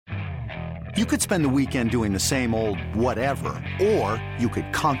You could spend the weekend doing the same old whatever, or you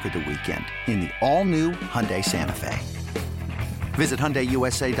could conquer the weekend in the all-new Hyundai Santa Fe. Visit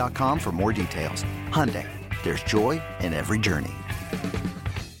HyundaiUSA.com for more details. Hyundai, there's joy in every journey.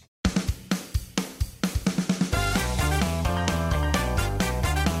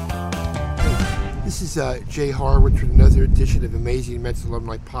 This is Jay Horowitz with another edition of Amazing Mets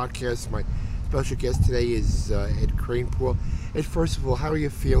Alumni Podcast. My special guest today is Ed Kranepool. Ed, first of all, how are you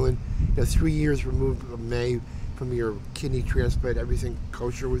feeling? 3 years removed from May from your kidney transplant, everything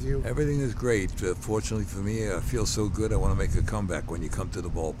kosher with you? Everything is great. Fortunately for me, I feel so good. I want to make a comeback when you come to the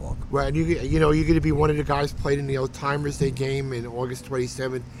ballpark. Well, and you're going to be one of the guys played in the Old Timers Day game in August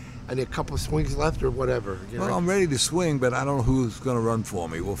 27th, and a couple of swings left or whatever. Well, I'm ready to swing, but I don't know who's going to run for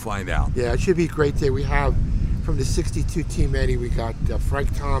me. We'll find out. Yeah, it should be a great day. We have, from the 62 team, Eddie, we got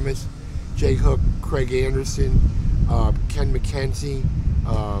Frank Thomas, Jay Hook, Craig Anderson, Ken McKenzie,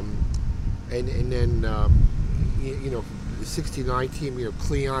 and then the 69 team,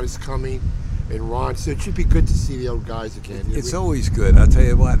 Cleon is coming, and Ron. So it should be good to see the old guys again. It's always good. I'll tell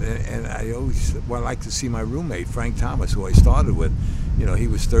you what, and I always like to see my roommate, Frank Thomas, who I started with. He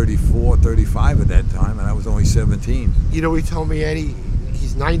was 34, 35 at that time, and I was only 17. He told me, Eddie,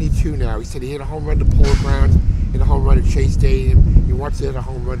 he's 92 now. He said he hit a home run to Polo Grounds, hit a home run at Chase Stadium. He wants to hit a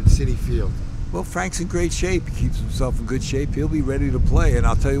home run at Citi Field. Well, Frank's in great shape. He keeps himself in good shape. He'll be ready to play, and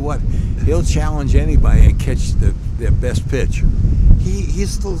I'll tell you what, he'll challenge anybody and catch their best pitch. He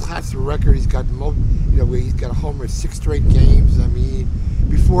still has the record. He's got he's got a homer in 6 straight games.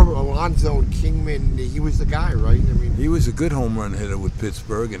 Before Alonzo and Kingman, he was the guy, right? He was a good home run hitter with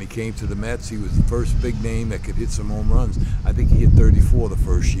Pittsburgh, and he came to the Mets. He was the first big name that could hit some home runs. I think he hit 34 the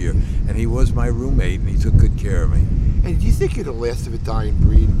first year, and he was my roommate, and he took good care of me. And do you think you're the last of a dying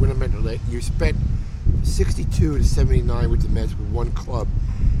breed? When I meant you spent 62 to 79 with the Mets with one club.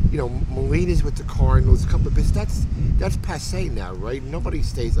 Molina's with the Cardinals, a couple of bits. That's passé now, right? Nobody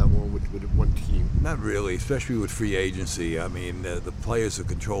stays that long with one team. Not really, especially with free agency. The players are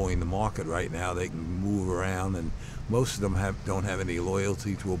controlling the market right now. They can move around, and most of them don't have any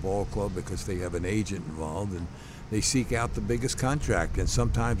loyalty to a ball club because they have an agent involved, and they seek out the biggest contract. And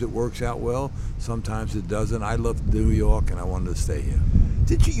sometimes it works out well, sometimes it doesn't. I love New York, and I wanted to stay here.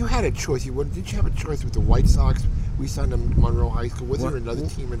 You had a choice? Did you have a choice with the White Sox? We signed them at Monroe High School. Was there another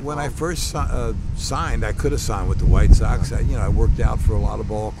team involved? When I first signed, I could have signed with the White Sox. I worked out for a lot of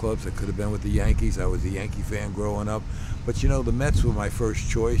ball clubs. I could have been with the Yankees. I was a Yankee fan growing up. But, the Mets were my first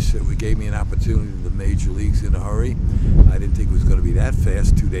choice. It gave me an opportunity in the major leagues in a hurry. I didn't think it was going to be that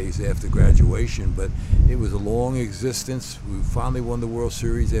fast 2 days after graduation, but it was a long existence. We finally won the World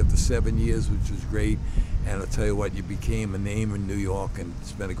Series after 7 years, which was great. And I'll tell you what, you became a name in New York, and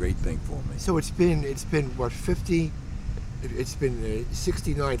it's been a great thing for me. So it's been what, 50? It's been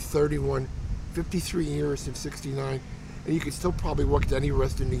 69, 31, 53 years since 69, and you can still probably walk to any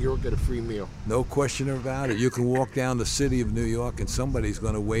restaurant in New York, get a free meal. No question about it. You can walk down the city of New York, and somebody's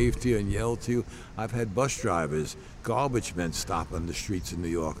going to wave to you and yell to you. I've had bus drivers, garbage men stop on the streets of New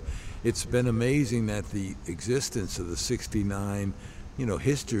York. It's been amazing that the existence of the 69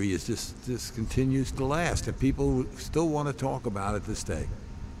 history is just continues to last, and people still want to talk about it this day.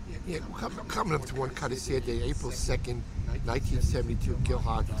 Yeah, coming up to one kind of sad day, April 2nd, 1972, Gil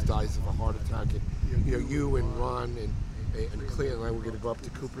Hodges dies of a heart attack, and you and Ron and Claire and I were going to go up to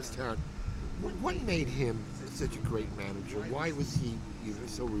Cooperstown. What made him such a great manager? Why was he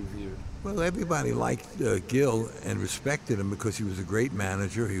so revered? Well, everybody liked Gil and respected him because he was a great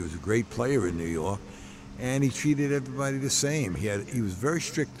manager. He was a great player in New York. And he treated everybody the same. He was very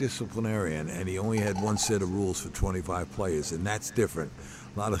strict disciplinarian, and he only had one set of rules for 25 players, and that's different.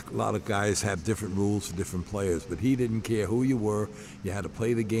 A lot of guys have different rules for different players, but he didn't care who you were. You had to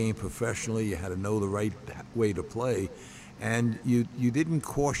play the game professionally. You had to know the right way to play, and you didn't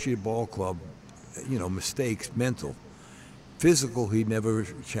cost your ball club, mistakes, mental. Physical, he never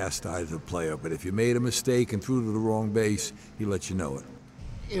chastised a player, but if you made a mistake and threw to the wrong base, he let you know it.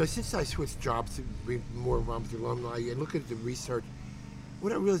 Since I switched jobs to be more around with the alumni and look at the research,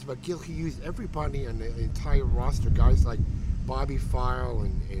 what I realized about Gil, he used everybody on the entire roster, guys like Bobby File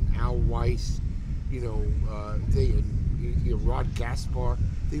and Al Weiss, Rod Gaspar.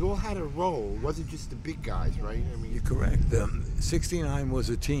 They all had a role. It wasn't just the big guys, right? You're correct. 69 was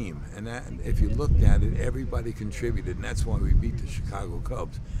a team, and that, if you looked at it, everybody contributed, and that's why we beat the Chicago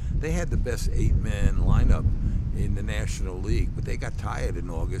Cubs. They had the best 8-man lineup in the National League, but they got tired in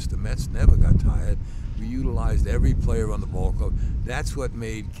August. The Mets never got tired. We utilized every player on the ball club. That's what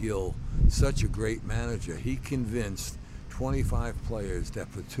made Gil such a great manager. He convinced 25 players that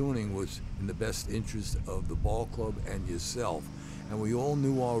platooning was in the best interest of the ball club and yourself. and we all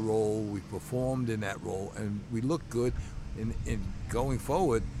knew our role. We performed in that role, and we looked good. In going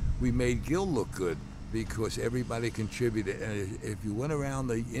forward, we made Gil look good because everybody contributed. And if you went around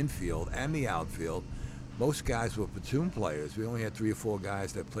the infield and the outfield, most guys were platoon players. We only had 3 or 4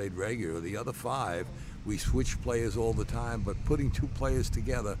 guys that played regular. The other 5, we switched players all the time, but putting 2 players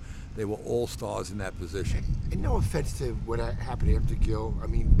together, they were all stars in that position. And no offense to what happened after Gil, I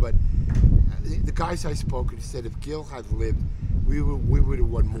mean, but the guys I spoke to said if Gil had lived, we would have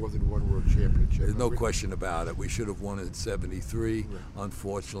won more than one world championship. There's no question about it. We should have won in '73. Right.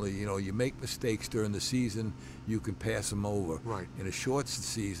 Unfortunately, you make mistakes during the season, you can pass them over. Right. In a short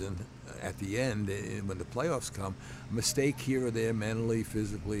season, at the end, when the playoffs come, a mistake here or there, mentally,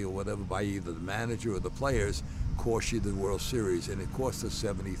 physically, or whatever, by either the manager or the players, cost you the World Series, and it cost us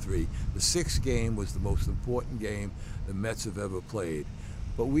 '73. The 6th game was the most important game the Mets have ever played.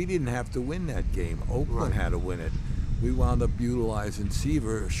 But we didn't have to win that game. Oakland had to win it. We wound up utilizing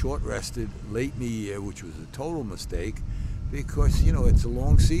Seaver, short-rested, late in the year, which was a total mistake because, it's a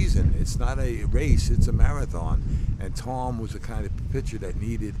long season. It's not a race, it's a marathon. And Tom was the kind of pitcher that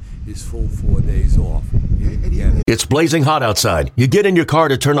needed his full 4 days off. It's blazing hot outside. You get in your car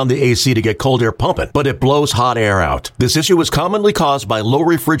to turn on the AC to get cold air pumping, but it blows hot air out. This issue is commonly caused by low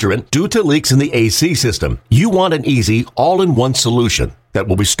refrigerant due to leaks in the AC system. You want an easy, all-in-one solution that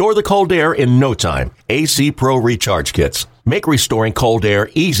will restore the cold air in no time. AC Pro Recharge Kits make restoring cold air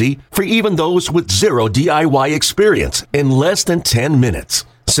easy for even those with zero DIY experience in less than 10 minutes.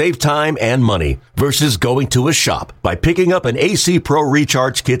 Save time and money versus going to a shop by picking up an AC Pro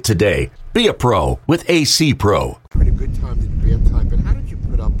Recharge Kit today. Be a pro with AC Pro. In a good time than a bad time, but how did you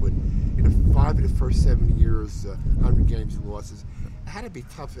put up with 5 of the first 7 years, 100 games and losses? It had to be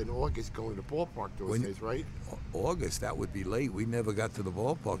tough in August going to the ballpark those days, right? August, that would be late. We never got to the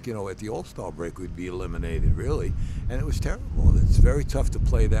ballpark. At the All-Star break, we'd be eliminated, really. And it was terrible. It's very tough to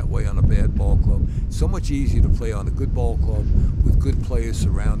play that way on a bad ball club. It's so much easier to play on a good ball club with good players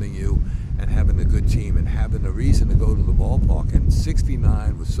surrounding you and having a good team and having a reason to go to the ballpark. And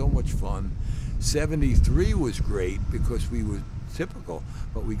 69 was so much fun. 73 was great because we were typical,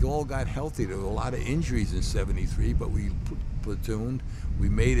 but we all got healthy. There were a lot of injuries in 73, but we platooned, we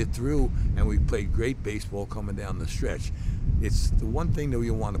made it through, and we played great baseball coming down the stretch. It's the one thing that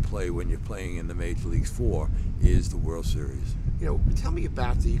you want to play when you're playing in the Major Leagues for is the World Series. Tell me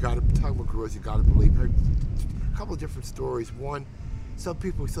about that. You got to Tug McGraw's, you got to believe. Heard a couple of different stories. One, some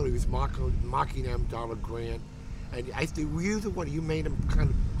people thought he was mocking them, Donald Grant, and I think were you the one you made him kind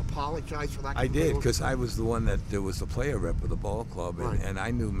of apologize for that? I did, because I was the one that there was the player rep of the ball club, and I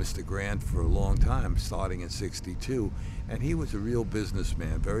knew Mr. Grant for a long time, starting in '62, and he was a real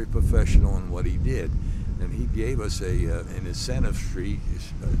businessman, very professional in what he did, and he gave us an incentive street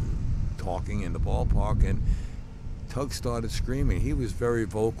talking in the ballpark, and Tug started screaming. He was very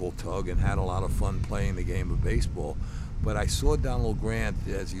vocal, Tug, and had a lot of fun playing the game of baseball, but I saw Donald Grant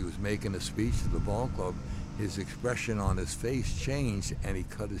as he was making a speech to the ball club. His expression on his face changed, and he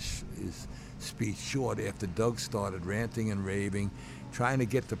cut his speech short after Doug started ranting and raving, trying to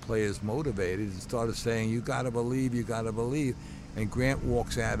get the players motivated, and started saying, you got to believe, and Grant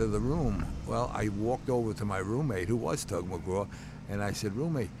walks out of the room. Well, I walked over to my roommate, who was Tug McGraw, and I said,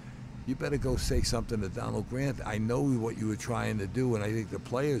 roommate, you better go say something to Donald Grant. I know what you were trying to do, and I think the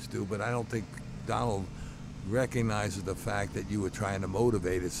players do, but I don't think Donald recognizes the fact that you were trying to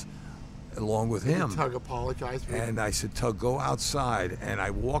motivate us along with him. Tug apologized for and I said, Tug, go outside. And I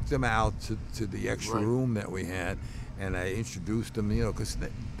walked him out to the extra room that we had, and I introduced him, because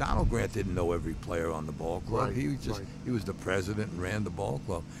Donald Grant didn't know every player on the ball club. Right. He was the president and ran the ball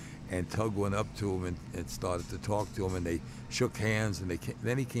club. And Tug went up to him and started to talk to him, and they shook hands, and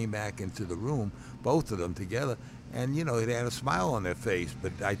then he came back into the room, both of them together, and they had a smile on their face.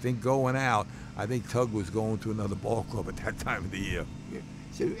 But I think going out, I think Tug was going to another ball club at that time of the year. Yeah.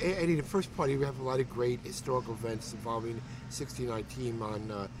 So, Eddie, the first part, you have a lot of great historical events involving the '69 team.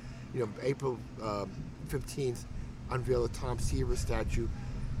 On April 15th, unveil the Tom Seaver statue.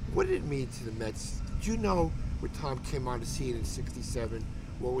 What did it mean to the Mets? Did you know when Tom came on the scene in '67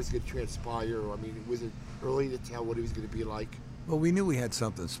 what was going to transpire? I mean, was it early to tell what he was going to be like? Well, we knew we had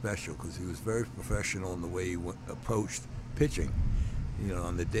something special because he was very professional in the way he approached pitching.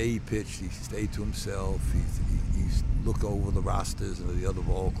 On the day he pitched, he stayed to himself. He looked over the rosters of the other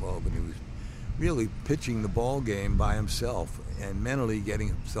ball club, and he was really pitching the ball game by himself and mentally getting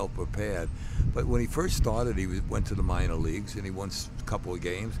himself prepared. But when he first started, he went to the minor leagues, and he won a couple of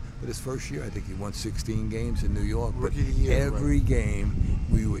games. But his first year, I think he won 16 games in New York. But every game,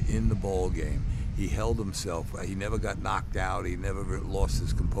 we were in the ball game. He held himself. He never got knocked out. He never lost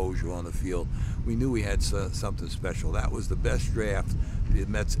his composure on the field. We knew he had something special. That was the best draft the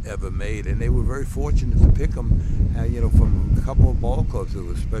Mets ever made, and they were very fortunate to pick him, from a couple of ball clubs. It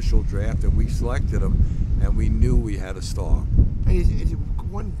was a special draft, and we selected him, and we knew we had a star. Is it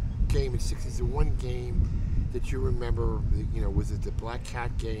one game in '60s? Is it one game that you remember? Was it the Black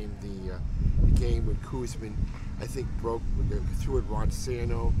Cat game? The game when Koosman, I think, threw at Ron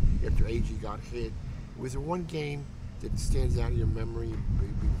Santo after A.G. got hit. Was there one game that stands out in your memory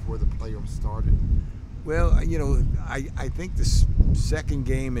before the playoffs started? Well, I think the second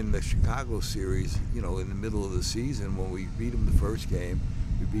game in the Chicago series, in the middle of the season when we beat him the first game,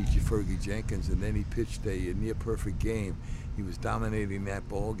 we beat Fergie Jenkins, and then he pitched a near-perfect game. He was dominating that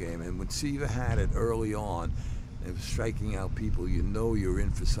ball game, and when Seaver had it early on, and was striking out people, you're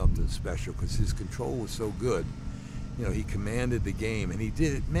in for something special because his control was so good. He commanded the game, and he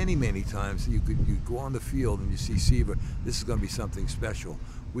did it many, many times. You go on the field and you see Seaver, this is going to be something special.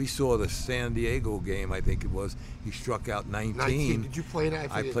 We saw the San Diego game, I think it was. He struck out 19. Did you play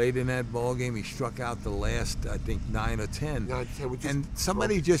that? I played in that ball game. He struck out the last, I think, 9 or 10. And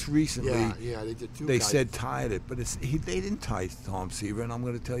somebody just recently, they did they said tied it, but they didn't tie Tom Seaver, and I'm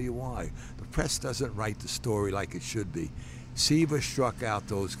going to tell you why. The press doesn't write the story like it should be. Seaver struck out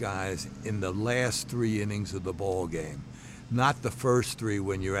those guys in the last 3 innings of the ball game, not the first 3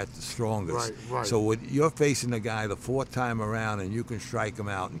 when you're at the strongest. Right. So when you're facing a guy the 4th time around and you can strike him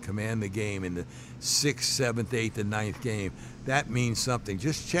out and command the game in the 6th, 7th, 8th, and 9th game, that means something.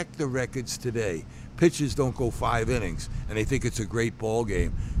 Just check the records today. Pitchers don't go 5 innings, and they think it's a great ball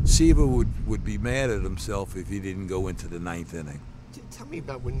game. Seaver would be mad at himself if he didn't go into the 9th inning. Tell me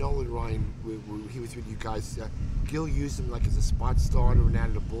about when Nolan Ryan, he was with you guys. Gil used him like as a spot starter and out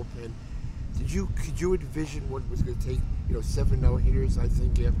of the bullpen. Could you envision what was going to take? 7 no-hitters, I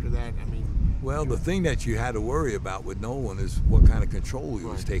think, after that. Well, the thing that you had to worry about with Nolan is what kind of control he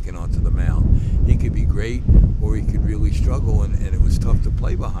was taking onto the mound. He could be great, or he could really struggle, and it was tough to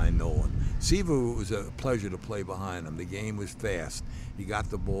play behind Nolan. Seaver was a pleasure to play behind him. The game was fast. He got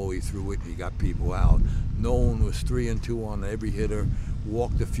the ball, he threw it, he got people out. Nolan was 3-2 on every hitter,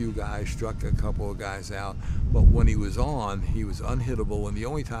 walked a few guys, struck a couple of guys out. But when he was on, he was unhittable. And the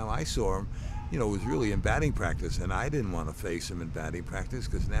only time I saw him, was really in batting practice. And I didn't want to face him in batting practice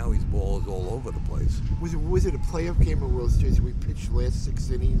because now his ball is all over the place. Was it a playoff game or World Series? We pitched last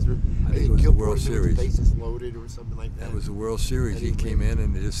 6 innings, or I think it was the World Series. Bases loaded or something like that. That was the World Series. He came in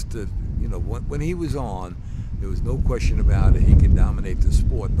and just, when he was on, there was no question about it. He could dominate the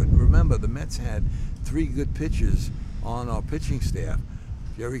sport. But remember, the Mets had 3 good pitchers on our pitching staff.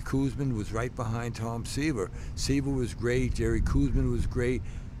 Jerry Koosman was right behind Tom Seaver. Seaver was great. Jerry Koosman was great.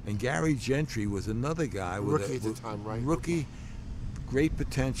 And Gary Gentry was another guy. Rookie at the time, right? Rookie, great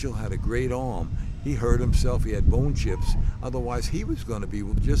potential, had a great arm. He hurt himself. He had bone chips. Otherwise, he was going to be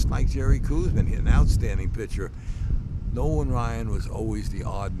just like Jerry Koosman, an outstanding pitcher. Nolan Ryan was always the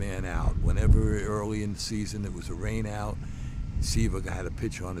odd man out. Whenever early in the season it was a rain out, Seaver had a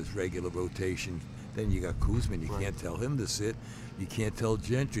pitch on his regular rotation. Then you got Koosman. You can't tell him to sit. You can't tell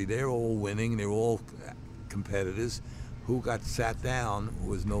Gentry. They're all winning. They're all competitors. Who got sat down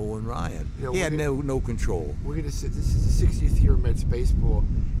was Nolan Ryan. He had no control. We're going to say this is the 60th year of Mets baseball,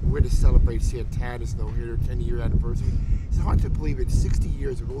 and we're going to celebrate Santana's no-hitter 10-year anniversary. It's hard to believe in 60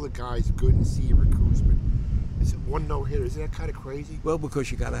 years with all the guys, Gooden, Seaver, Koosman, it's 1 no-hitter. Isn't that kind of crazy? Well,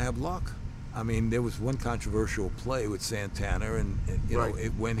 because you got to have luck. There was one controversial play with Santana, and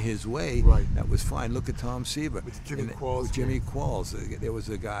it went his way. Right. That was fine. Look at Tom Seaver. With Jimmy Qualls. With Jimmy Qualls. There was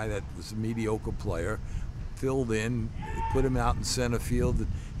a guy that was a mediocre player, filled in, put him out in center field,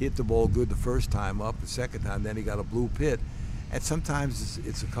 hit the ball good the first time up, the second time, then he got a blue pit. And sometimes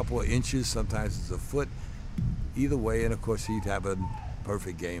it's a couple of inches, sometimes it's a foot. Either way, and of course he'd have a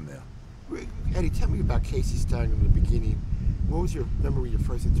perfect game there. Eddie, tell me about Casey Stengel in the beginning. What was your memory of your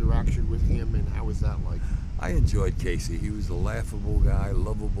first interaction with him, and how was that like? I enjoyed Casey. He was a laughable guy,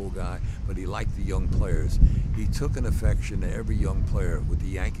 lovable guy, but he liked the young players. He took an affection to every young player. With the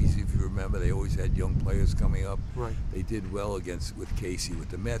Yankees, if you remember, they always had young players coming up. Right. They did well with Casey. With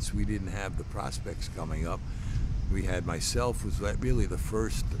the Mets, we didn't have the prospects coming up. We had myself, was really the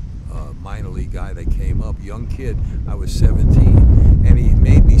first minor league guy that came up, young kid. I was 17, and he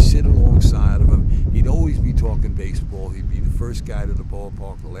made me sit alongside of him. He'd always be talking baseball. He'd be the first guy to the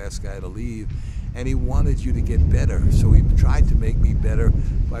ballpark, the last guy to leave, and he wanted you to get better. So he tried to make me better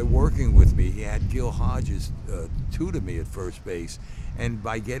by working with me. He had Gil Hodges tutor me at first base, and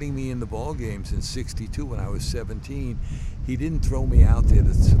by getting me in the ball games in '62 when I was 17, he didn't throw me out there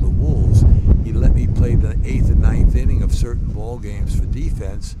to the wolves. He let me play the 8th and 9th inning of certain ball games for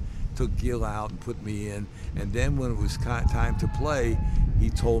defense, took Gil out and put me in. And then when it was time to play, he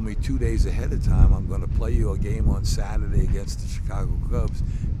told me 2 days ahead of time, I'm going to play you a game on Saturday against the Chicago Cubs.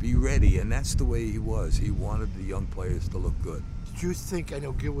 Be ready. And that's the way he was. He wanted the young players to look good. Did you think, I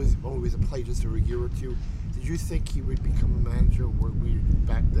know Gil was always a player just for a year or two, did you think he would become a manager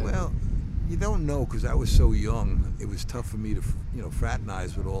back then? Well, you don't know, because I was so young. It was tough for me to,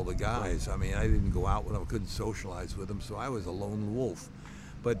 fraternize with all the guys. I mean, I didn't go out with them, I couldn't socialize with them, so I was a lone wolf.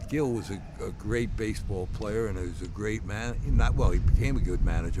 But Gil was a great baseball player, and he was a great man. He became a good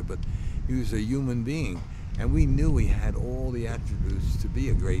manager, but he was a human being. And we knew he had all the attributes to be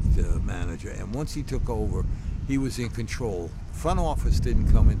a great manager. And once he took over, he was in control. Front office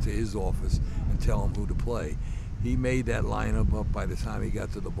didn't come into his office and tell him who to play. He made that lineup up by the time he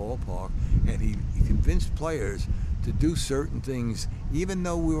got to the ballpark, and he convinced players to do certain things, even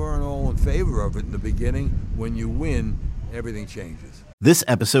though we weren't all in favor of it in the beginning. When you win, everything changes. This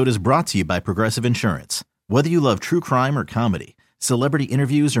episode is brought to you by Progressive Insurance. Whether you love true crime or comedy, celebrity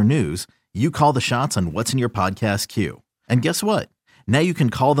interviews or news, you call the shots on what's in your podcast queue. And guess what? Now you can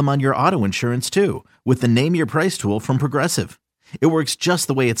call them on your auto insurance too, with the Name Your Price tool from Progressive. It works just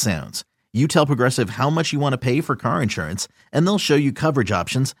the way it sounds. You tell Progressive how much you want to pay for car insurance, and they'll show you coverage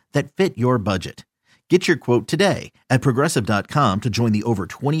options that fit your budget. Get your quote today at Progressive.com to join the over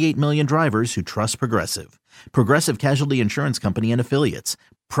 28 million drivers who trust Progressive. Progressive Casualty Insurance Company and Affiliates.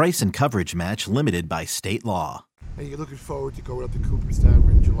 Price and coverage match limited by state law. And you're looking forward to going up to Cooperstown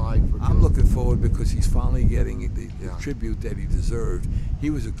in July? I'm looking forward because he's finally getting the tribute that he deserved. He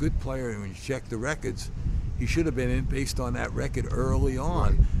was a good player, and when you check the records, he should have been in based on that record early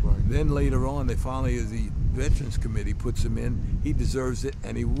on. Right. Then later on, the Veterans Committee puts him in. He deserves it,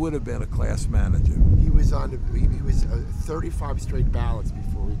 and he would have been a class manager. He was on 35 straight ballots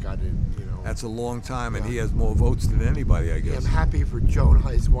before he got in. That's a long time, and he has more votes than anybody, I guess. Yeah, I'm happy for Joan.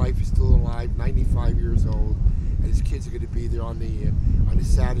 His wife is still alive, 95 years old, and his kids are going to be there on the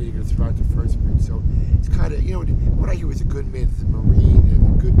Saturday. They're going to throw out the first pitch. So it's kind of, what I hear was a good man, he's a Marine,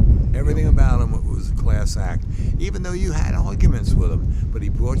 and a good. Everything about him was a class act, even though you had arguments with him. But he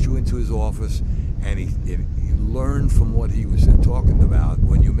brought you into his office, and he learned from what he was talking about.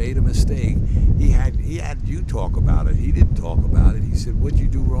 When you made a mistake, he had you talk about it. He didn't talk about it. He said, "What'd you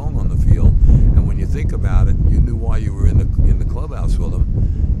do wrong on the field?" And when you think about it, you knew why you were in the clubhouse with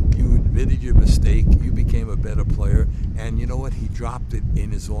him. You admitted your mistake. You became a better player, and you know what? He dropped it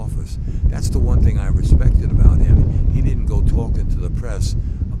in his office. That's the one thing I respected about him. He didn't go talking to the press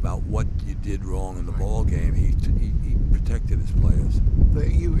about what you did wrong in the ball game. He protected his players. But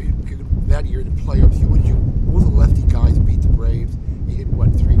that year in the playoffs, all the lefty guys beat the Braves. He hit 3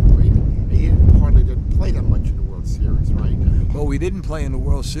 Braves, and he didn't play that much in the World Series, right? Well, we didn't play in the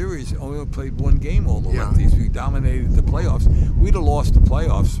World Series. Only played one game, all the lefties. We dominated the playoffs. We'd have lost the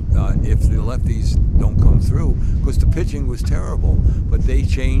playoffs if the lefties don't come through, because the pitching was terrible. But they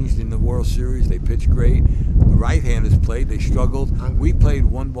changed in the World Series. They pitched great. The right-handers played. They struggled. We played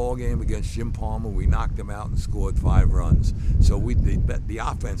one ball game against Jim Palmer. We knocked him out and scored 5 runs. So the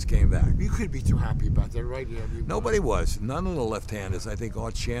offense came back. You couldn't be too happy about that, right? Nobody was. None of the left-handers. I think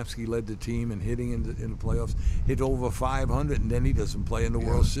Art Shamsky led the team in hitting in the playoffs. Hit over 500, and then he doesn't play in the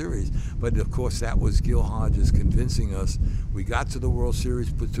World Series. But, of course, that was Gil Hodges convincing us. We got to the World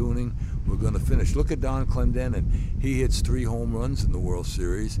Series platooning. We're going to finish. Look at Don Clendenin. He hits 3 home runs in the World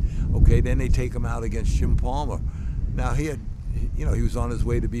Series. Okay, then they take him out against Jim Palmer. Now, he was on his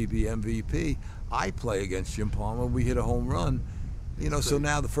way to be the MVP. I play against Jim Palmer. We hit a home run. So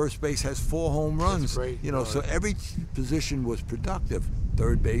now the first base has 4 home runs. That's great. So every position was productive.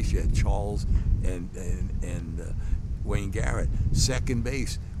 Third base, you had Charles and Wayne Garrett. Second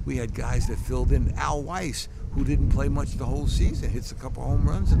base, we had guys that filled in. Al Weiss, who didn't play much the whole season, hits a couple home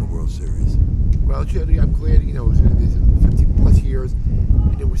runs in the World Series. Well, Jerry, I'm glad, it was 50-plus years,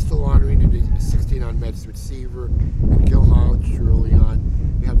 and we're still honoring the 69 Mets with Seaver and Gil Hodges early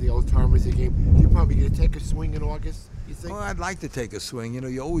on. We have the old-timers game. You're probably going to take a swing in August, you think? Well, I'd like to take a swing.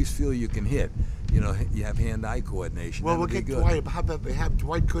 You always feel you can hit. You have hand-eye coordination. Well, we'll get Dwight. How about have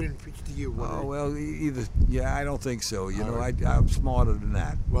Dwight couldn't pitch to you? Oh, well, I don't think so. I'm smarter than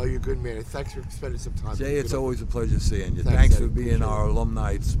that. Well, you're a good man. Thanks for spending some time. Jay, it's always a pleasure seeing you. Thanks for being our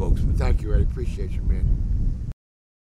alumni spokesman. Thank you, Ed. Appreciate you, man.